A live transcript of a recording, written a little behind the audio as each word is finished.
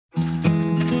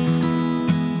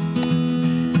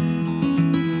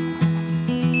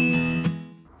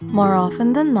More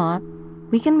often than not,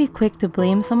 we can be quick to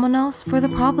blame someone else for the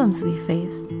problems we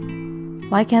face.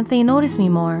 Why can't they notice me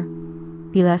more?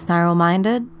 Be less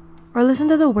narrow-minded? Or listen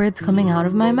to the words coming out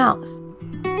of my mouth?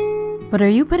 But are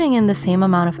you putting in the same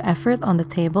amount of effort on the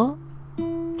table?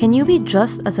 Can you be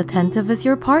just as attentive as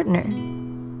your partner?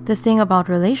 The thing about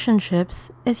relationships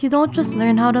is you don't just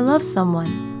learn how to love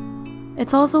someone.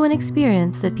 It's also an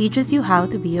experience that teaches you how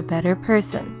to be a better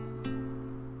person.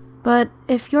 But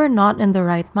if you're not in the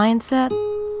right mindset,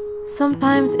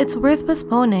 sometimes it's worth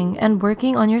postponing and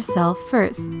working on yourself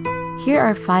first. Here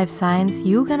are 5 signs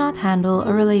you cannot handle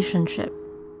a relationship.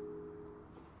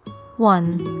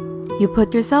 1. You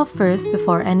put yourself first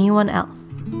before anyone else.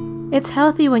 It's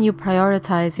healthy when you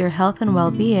prioritize your health and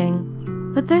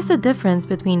well-being, but there's a difference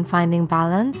between finding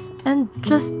balance and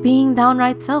just being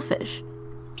downright selfish.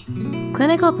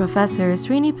 Clinical professor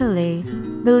Srini Pillai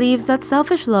believes that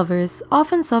selfish lovers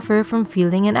often suffer from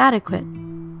feeling inadequate.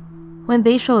 When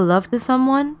they show love to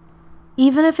someone,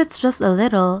 even if it's just a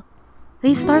little,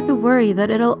 they start to worry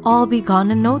that it'll all be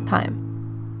gone in no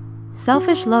time.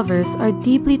 Selfish lovers are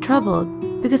deeply troubled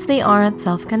because they aren't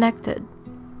self-connected.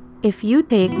 If you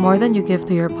take more than you give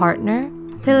to your partner,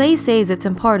 Pillai says it's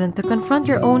important to confront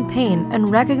your own pain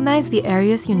and recognize the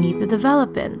areas you need to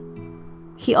develop in.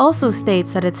 He also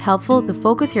states that it's helpful to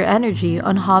focus your energy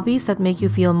on hobbies that make you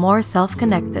feel more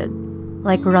self-connected,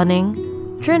 like running,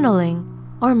 journaling,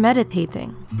 or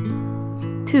meditating.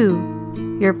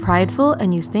 2. You're prideful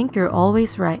and you think you're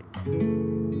always right.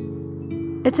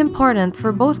 It's important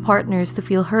for both partners to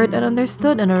feel heard and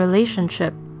understood in a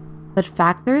relationship, but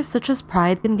factors such as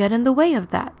pride can get in the way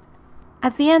of that.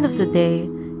 At the end of the day,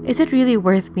 is it really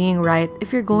worth being right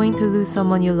if you're going to lose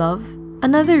someone you love?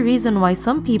 Another reason why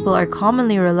some people are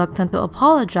commonly reluctant to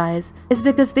apologize is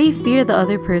because they fear the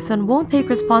other person won't take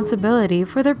responsibility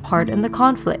for their part in the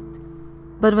conflict.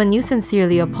 But when you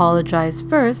sincerely apologize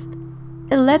first,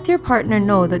 it lets your partner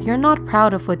know that you're not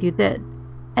proud of what you did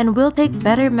and will take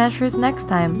better measures next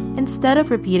time instead of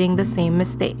repeating the same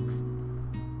mistakes.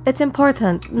 It's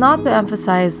important not to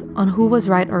emphasize on who was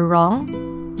right or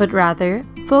wrong, but rather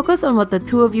focus on what the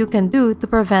two of you can do to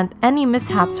prevent any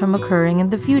mishaps from occurring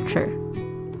in the future.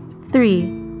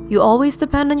 3. You always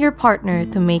depend on your partner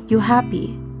to make you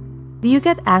happy. Do you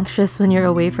get anxious when you're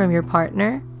away from your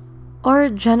partner? Or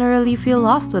generally feel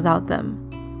lost without them?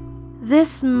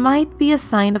 This might be a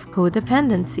sign of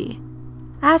codependency.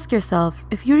 Ask yourself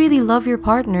if you really love your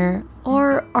partner,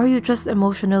 or are you just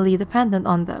emotionally dependent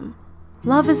on them?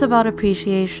 Love is about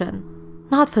appreciation,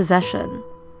 not possession.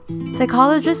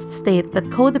 Psychologists state that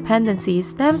codependency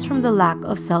stems from the lack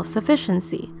of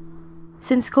self-sufficiency.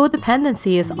 Since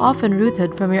codependency is often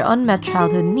rooted from your unmet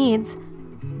childhood needs,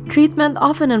 treatment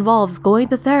often involves going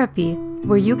to therapy,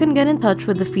 where you can get in touch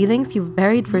with the feelings you've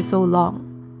buried for so long.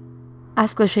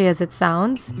 As cliché as it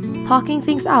sounds, talking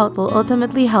things out will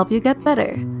ultimately help you get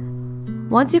better.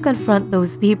 Once you confront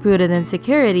those deep-rooted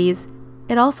insecurities,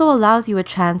 it also allows you a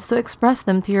chance to express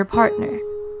them to your partner.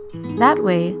 That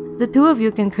way, the two of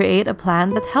you can create a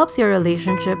plan that helps your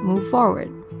relationship move forward.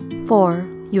 4.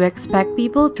 You expect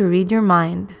people to read your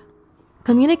mind.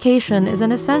 Communication is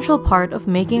an essential part of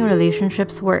making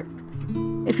relationships work.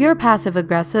 If you're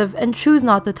passive-aggressive and choose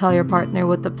not to tell your partner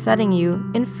what's upsetting you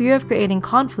in fear of creating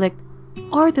conflict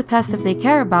or to test if they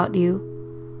care about you,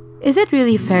 is it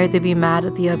really fair to be mad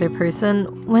at the other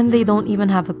person when they don't even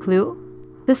have a clue?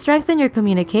 To strengthen your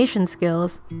communication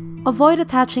skills, avoid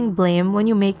attaching blame when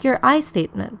you make your I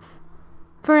statements.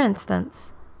 For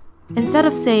instance, instead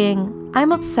of saying,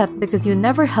 "I'm upset because you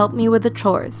never helped me with the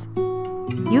chores,"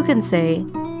 you can say,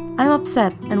 "I'm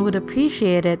upset and would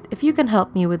appreciate it if you can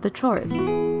help me with the chores."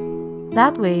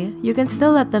 That way, you can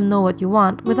still let them know what you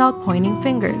want without pointing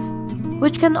fingers,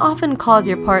 which can often cause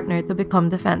your partner to become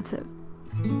defensive.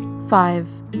 5.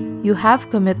 You have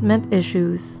commitment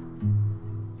issues.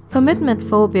 Commitment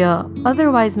phobia,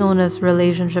 otherwise known as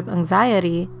relationship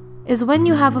anxiety, is when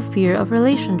you have a fear of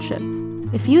relationships.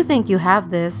 If you think you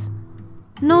have this,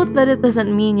 note that it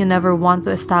doesn't mean you never want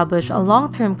to establish a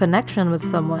long-term connection with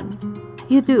someone.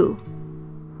 You do.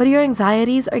 But your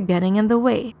anxieties are getting in the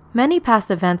way. Many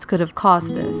past events could have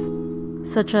caused this,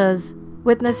 such as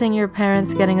witnessing your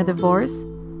parents getting a divorce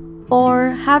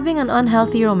or having an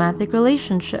unhealthy romantic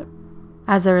relationship.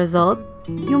 As a result,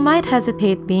 you might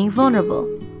hesitate being vulnerable,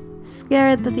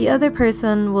 scared that the other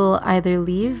person will either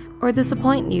leave or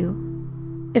disappoint you.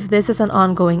 If this is an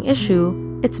ongoing issue,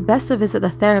 it's best to visit a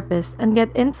therapist and get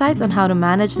insight on how to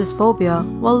manage this phobia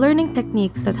while learning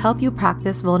techniques that help you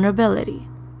practice vulnerability.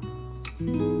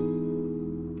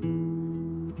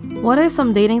 What are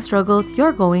some dating struggles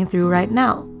you're going through right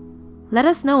now? Let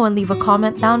us know and leave a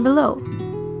comment down below.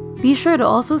 Be sure to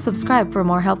also subscribe for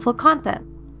more helpful content.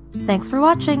 Thanks for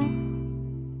watching!